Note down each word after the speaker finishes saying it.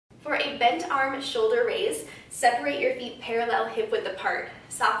bent arm shoulder raise. Separate your feet parallel hip width apart.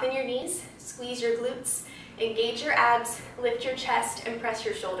 Soften your knees, squeeze your glutes, engage your abs, lift your chest, and press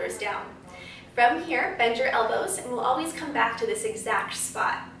your shoulders down. From here, bend your elbows, and we'll always come back to this exact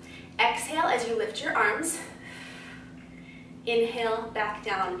spot. Exhale as you lift your arms. Inhale, back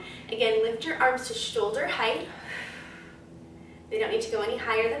down. Again, lift your arms to shoulder height. They don't need to go any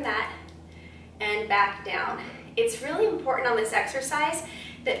higher than that. And back down. It's really important on this exercise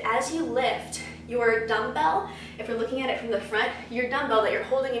that as you lift, your dumbbell, if we're looking at it from the front, your dumbbell that you're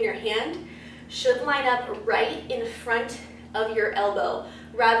holding in your hand should line up right in front of your elbow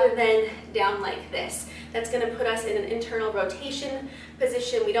rather than down like this. That's going to put us in an internal rotation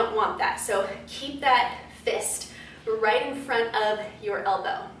position. We don't want that. So keep that fist right in front of your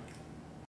elbow.